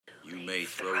may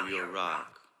throw your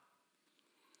rock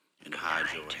and hide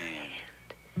your hand,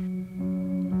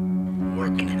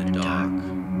 working in the dark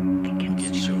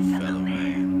against your fellow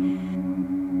man.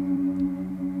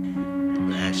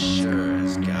 But as sure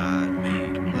as God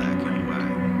made black and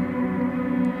white,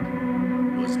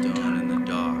 what's done in the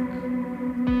dark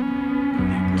will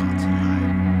be brought to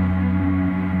light.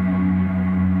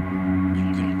 You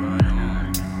can run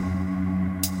on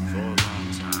for a long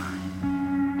time.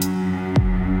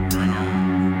 Run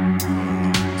on for a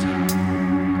long time.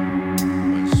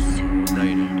 But sooner or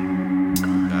later,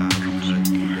 God will cut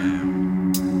you down.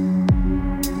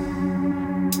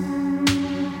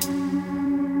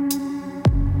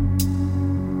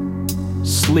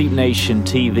 Sleep Nation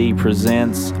TV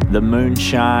presents the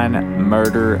Moonshine,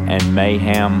 Murder, and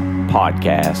Mayhem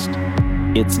podcast.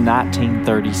 It's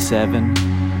 1937,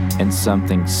 and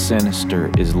something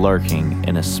sinister is lurking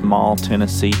in a small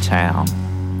Tennessee town.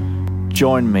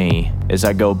 Join me as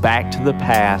I go back to the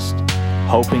past,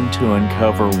 hoping to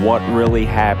uncover what really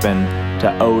happened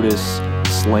to Otis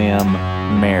Slim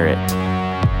Merritt,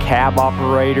 cab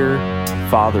operator,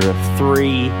 father of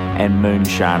three, and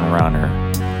moonshine runner.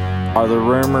 Are the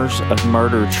rumors of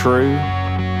murder true?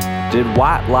 Did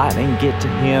white lightning get to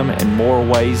him in more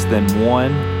ways than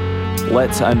one?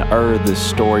 Let's unearth this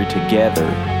story together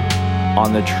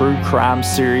on the True Crime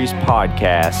Series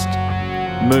podcast,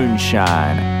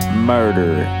 Moonshine,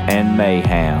 Murder, and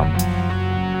Mayhem.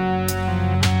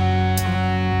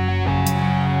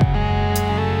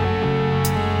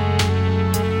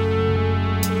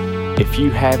 If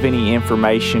you have any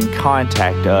information,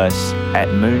 contact us at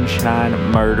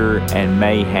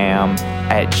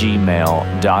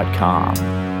moonshinemurderandmayhem@gmail.com.